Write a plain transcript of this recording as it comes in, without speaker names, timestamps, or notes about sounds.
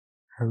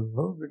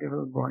Hello,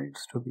 beautiful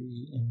brides to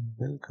be, and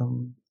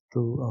welcome to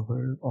a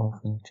world of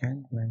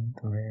enchantment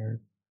where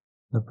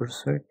the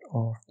pursuit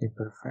of the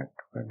perfect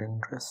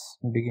wedding dress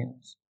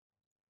begins.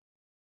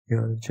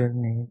 Your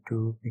journey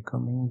to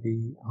becoming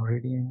the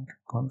radiant,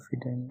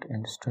 confident,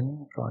 and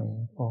stunning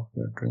bride of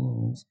your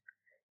dreams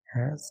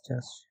has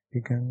just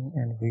begun,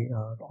 and we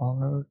are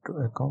honored to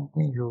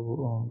accompany you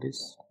on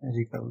this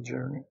magical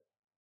journey.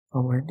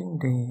 A wedding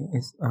day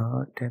is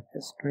a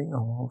tapestry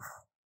of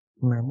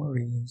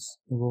memories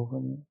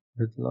woven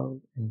with love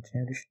and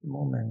cherished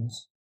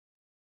moments.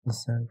 The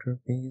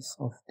centerpiece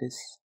of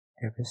this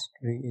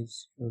tapestry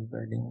is your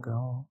wedding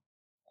gown,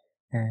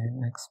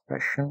 an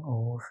expression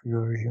of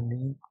your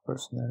unique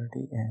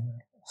personality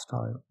and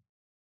style.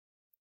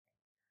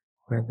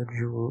 Whether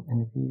you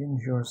envision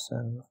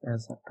yourself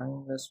as a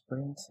timeless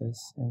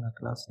princess in a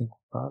classic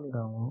ball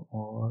gown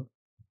or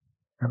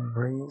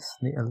embrace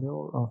the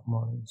allure of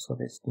modern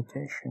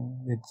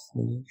sophistication with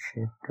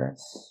sleek-shaped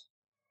dress,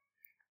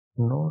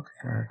 know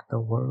that the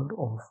world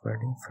of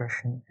wedding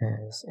fashion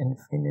has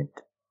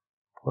infinite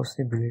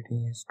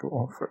possibilities to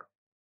offer.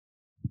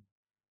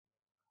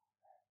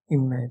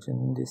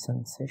 Imagine the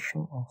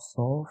sensation of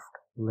soft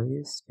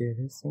lace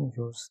caressing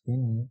your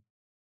skin,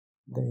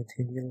 the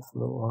ethereal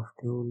flow of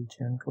tulle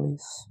gently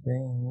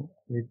swaying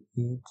with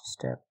each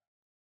step,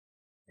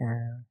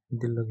 and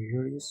the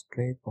luxurious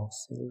drape of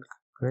silk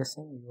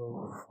gracing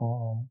your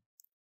form.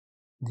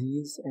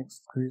 These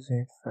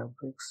exquisite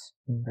fabrics,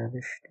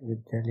 embellished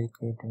with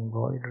delicate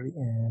embroidery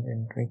and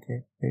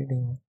intricate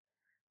beading,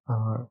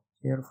 are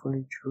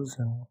carefully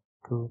chosen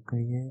to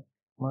create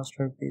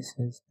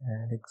masterpieces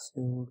that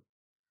exude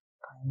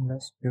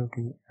timeless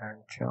beauty and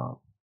charm.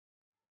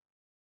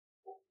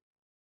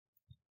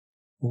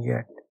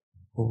 Yet,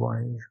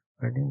 while your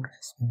wedding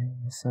dress may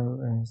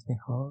serve as the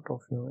heart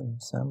of your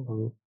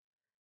ensemble,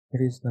 it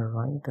is the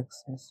right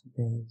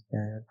accessories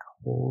that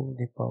hold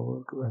the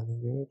power to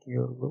elevate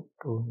your look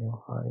to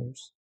new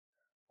heights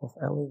of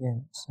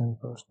elegance and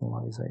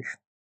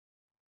personalization.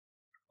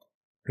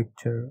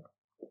 Picture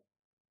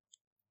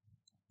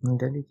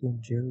delicate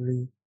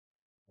jewelry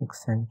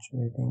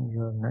accentuating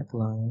your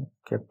neckline,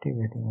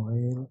 captivating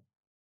veil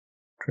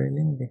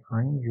trailing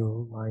behind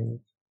you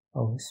like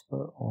a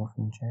whisper of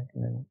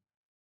enchantment,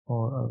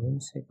 or a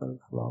whimsical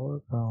flower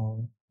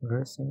crown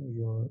gracing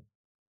your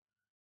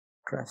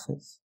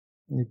tresses.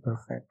 The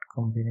perfect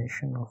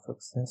combination of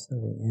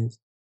accessories.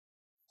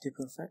 The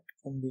perfect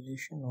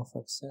combination of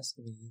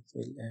accessories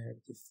will add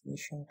the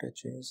finishing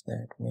touches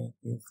that make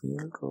you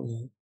feel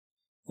truly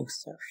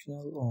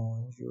exceptional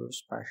on your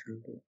special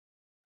day.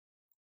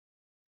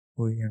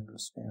 We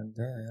understand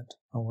that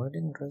a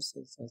wedding dress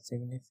is a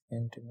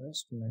significant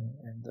investment,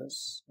 and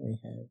thus we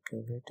have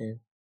curated a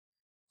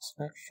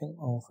selection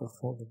of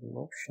affordable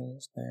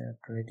options that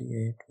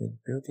radiate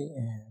with beauty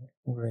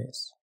and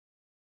grace.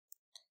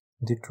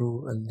 The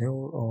true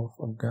allure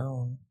of a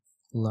gown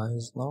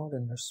lies not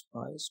in its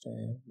price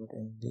tag, but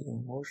in the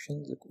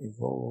emotions it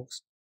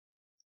evokes,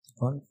 the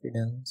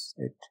confidence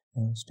it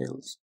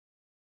instills.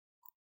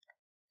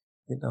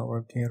 With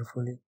our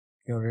carefully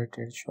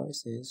curated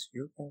choices,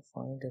 you can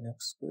find an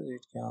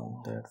exquisite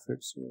gown that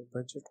fits your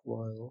budget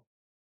while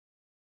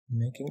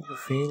making you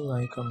feel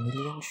like a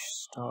million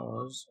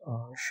stars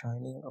are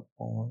shining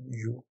upon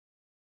you.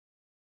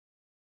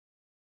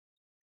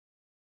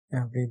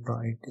 Every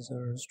bride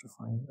deserves to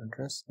find a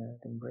dress that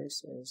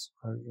embraces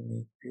her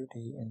unique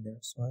beauty, and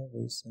that's why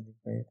we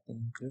celebrate the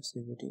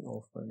inclusivity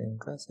of wedding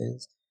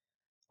dresses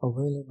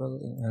available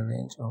in a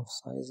range of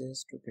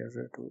sizes to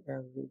cater to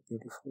every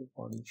beautiful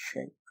body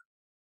shape.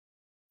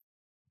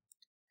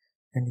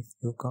 And if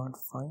you can't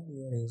find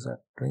your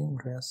exact dream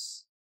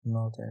dress,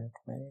 know that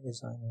many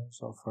designers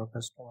offer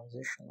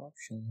customization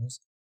options,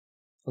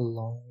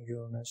 allowing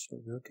your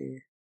natural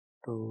beauty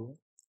to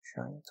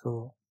shine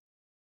through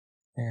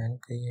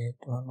and create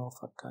one of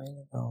a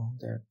kind gown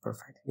that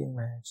perfectly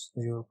matches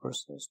your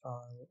personal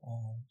style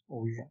and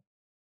vision.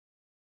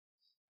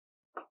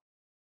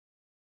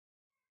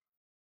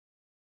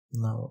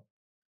 Now,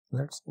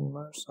 let's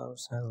immerse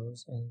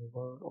ourselves in the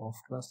world of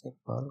classic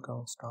ball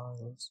gown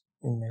styles.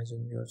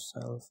 Imagine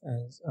yourself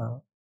as a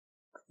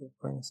true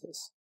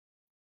princess.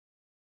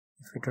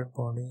 The fitted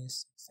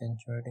bodies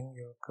accentuating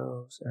your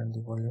curves and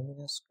the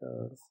voluminous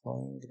skirt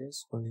flowing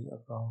gracefully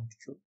around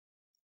you.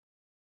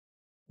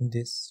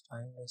 This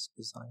timeless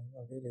design,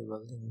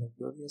 available in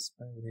luxurious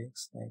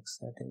fabrics like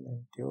satin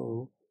and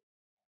tulle,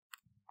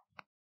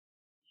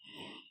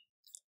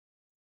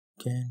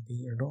 can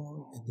be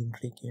adorned with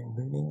intricate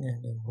beading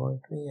and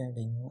embroidery,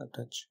 adding a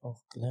touch of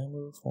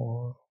glamour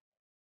for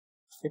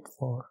fit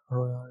for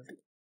royalty.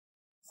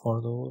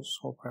 For those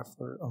who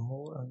prefer a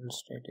more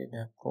understated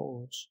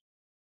approach,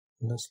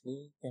 the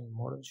sleek and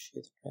modern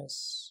sheath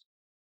dress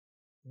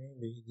may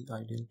be the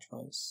ideal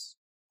choice.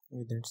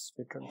 With its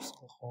fitted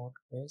silhouette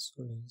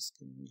gracefully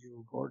skimming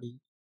your body,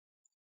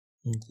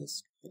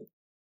 this style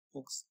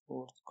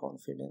exudes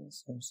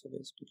confidence and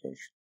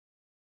sophistication.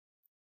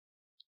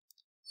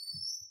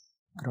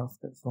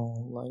 Crafted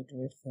from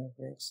lightweight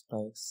fabrics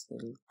like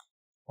silk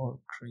or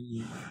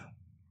cream,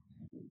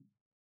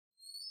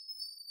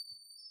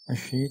 A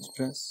shade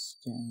dress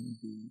can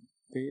be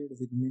paired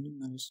with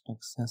minimalist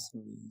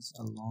accessories,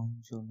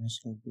 allowing your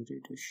natural beauty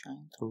to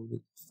shine through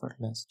with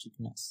effortless chic.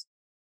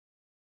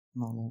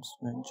 Now let's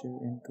venture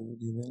into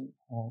the realm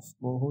of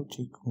boho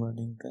chic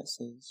wedding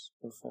dresses,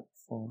 perfect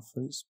for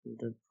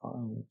free-spirited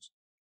brides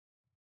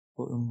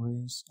who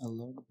embrace a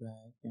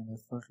laid-back and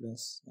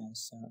effortless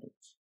aesthetic.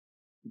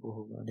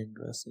 Boho wedding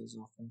dresses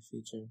often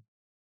feature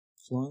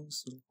flowing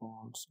silk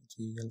cords,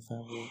 ethereal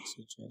fabrics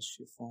such as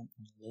chiffon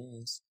and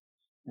lace,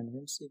 and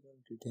whimsical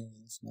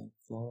details like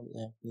floral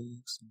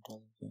appliques and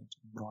delicate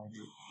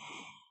embroidery.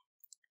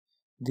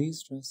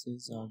 These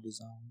dresses are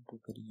designed to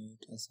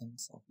create a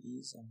sense of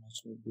ease and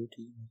natural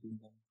beauty, making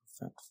them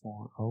perfect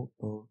for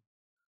outdoor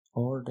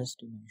or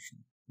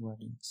destination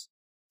weddings.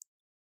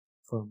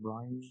 For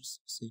brides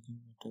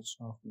seeking a touch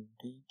of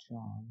vintage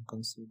charm,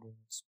 consider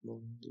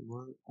exploring the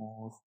world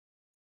of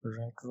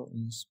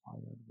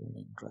retro-inspired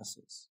wedding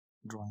dresses,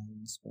 drawing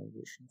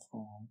inspiration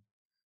from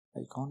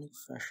iconic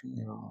fashion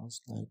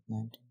eras like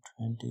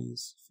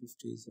 1920s,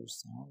 50s, or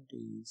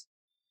 70s.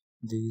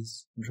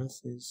 These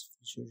dresses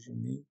feature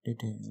unique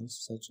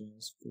details such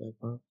as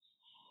flapper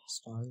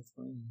style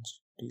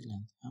fringe,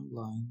 T-length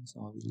hemlines,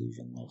 or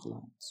illusion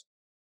necklines.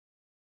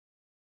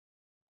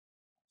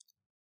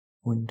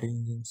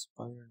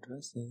 Vintage-inspired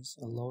dresses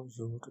allow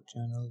you to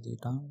channel the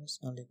timeless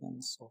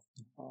elegance of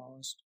the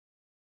past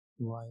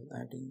while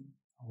adding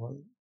a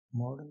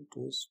modern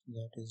twist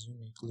that is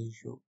uniquely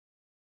you.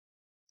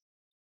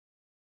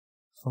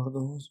 For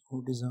those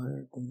who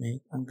desire to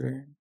make a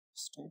grand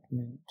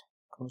statement,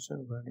 crochet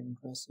wedding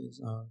dresses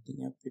are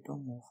the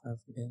epitome of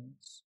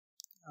elegance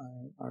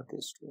and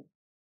artistry,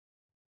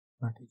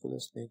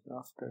 meticulously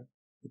crafted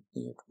with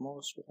the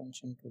utmost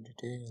attention to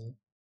detail,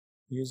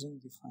 using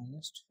the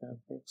finest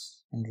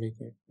fabrics,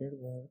 intricate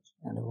beadwork,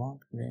 and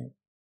avant-garde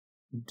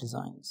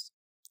designs.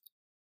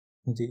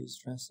 These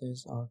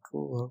dresses are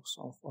true works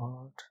of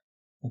art.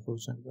 A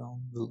crochet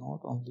gown will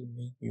not only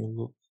make you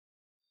look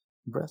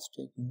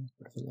breathtaking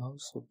but will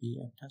also be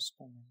a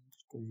testament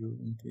to your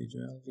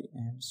individuality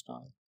and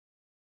style,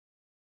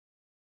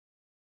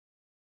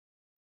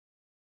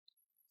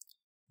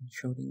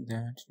 ensuring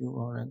that you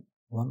are a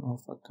one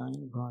of a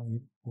kind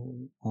bride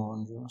who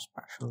on your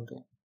special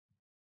day.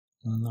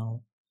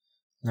 Now,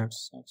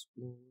 let's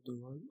explore the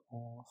world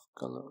of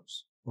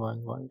colors. While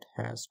white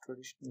has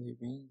traditionally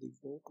been the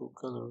go-to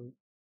color,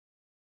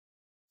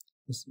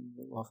 the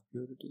symbol of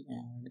purity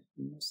and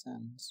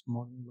innocence,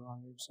 modern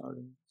brides are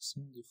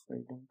embracing the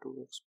freedom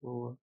to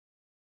explore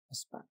a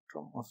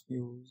spectrum of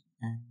hues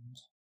and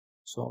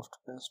soft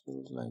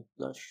pastels like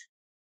blush,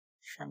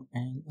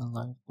 champagne, and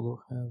light blue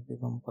have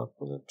become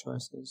popular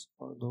choices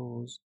for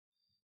those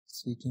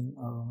seeking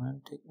a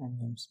romantic and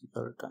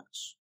whimsical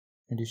touch.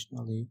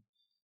 Additionally,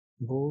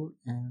 bold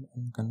and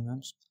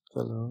unconventional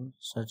colors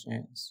such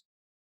as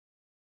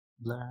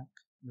black,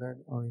 red,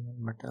 or even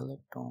metallic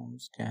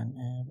tones can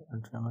add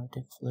a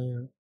dramatic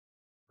flair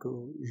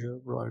to your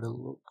bridal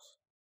look,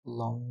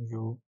 allowing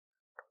you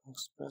to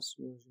express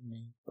your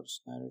unique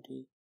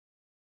personality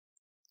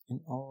in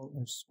all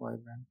its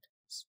vibrant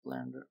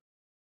splendor.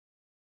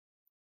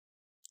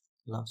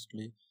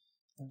 Lastly,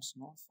 let's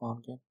not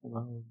forget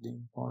about the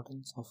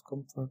importance of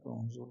comfort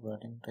on your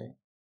wedding day.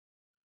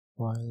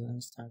 While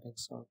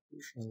aesthetics are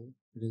crucial,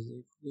 it is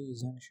equally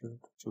essential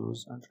to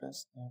choose a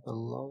dress that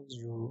allows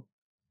you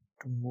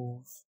to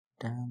move,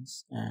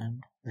 dance,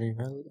 and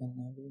revel in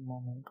every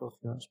moment of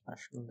your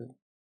special day.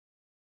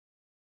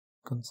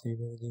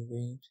 Consider the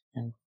weight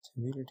and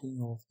breathability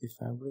of the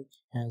fabric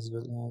as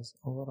well as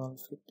overall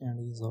fit and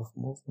ease of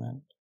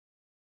movement.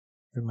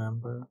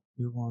 Remember,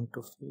 you want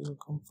to feel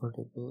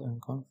comfortable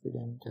and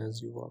confident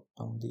as you walk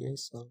down the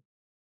aisle,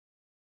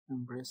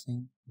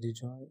 embracing the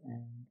joy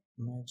and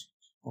magic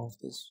of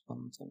this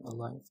once in a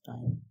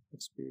lifetime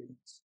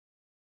experience.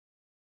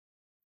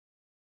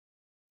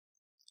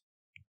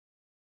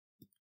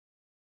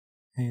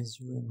 As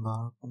you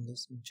embark on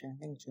this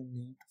enchanting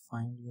journey to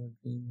find your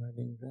dream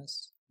wedding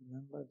dress,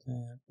 remember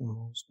that the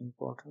most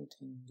important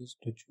thing is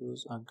to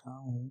choose a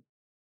gown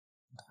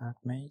that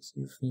makes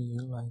you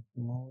feel like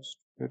the most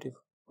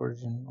beautiful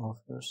version of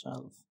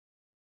yourself.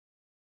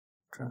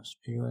 Trust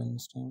your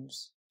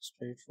instincts,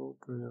 stay true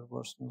to your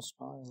personal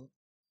style,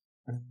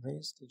 and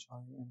embrace the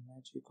joy and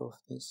magic of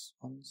this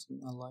once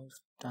in a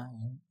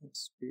lifetime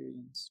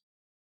experience.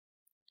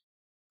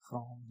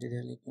 From the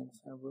delicate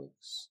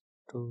fabrics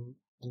to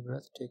the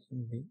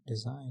breathtaking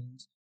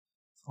designs,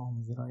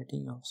 from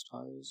variety of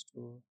styles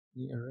to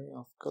the array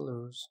of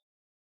colors,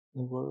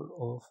 the world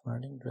of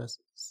wedding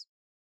dresses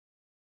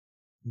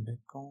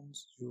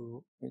beckons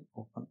you with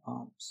open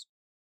arms.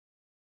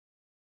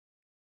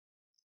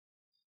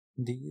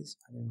 These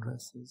wedding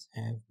dresses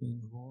have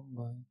been worn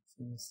by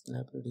famous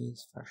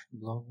celebrities,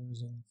 fashion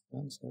bloggers, and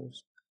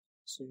influencers,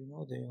 so you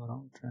know they are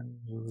on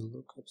trend. You will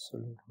look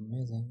absolutely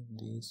amazing in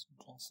these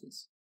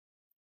dresses.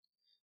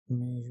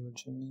 May your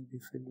journey be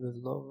filled with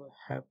love,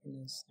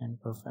 happiness,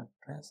 and perfect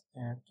dress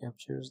that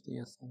captures the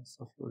essence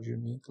of your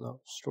unique love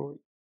story.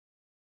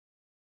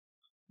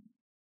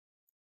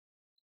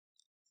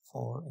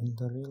 For in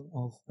the realm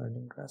of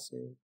wedding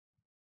dresses,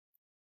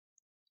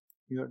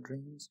 Your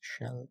dreams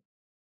shall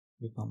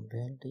become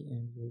reality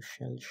and you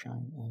shall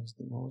shine as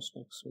the most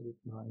exquisite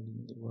bride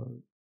the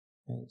world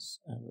has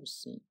ever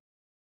seen.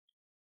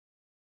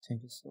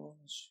 Thank you so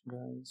much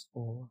guys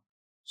for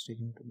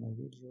sticking to my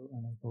video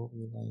and I hope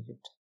you like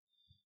it.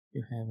 If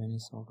you have any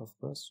sort of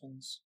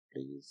questions,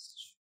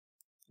 please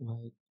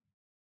like,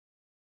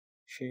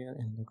 share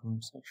in the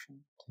comment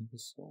section. Thank you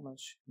so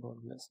much. God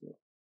bless you.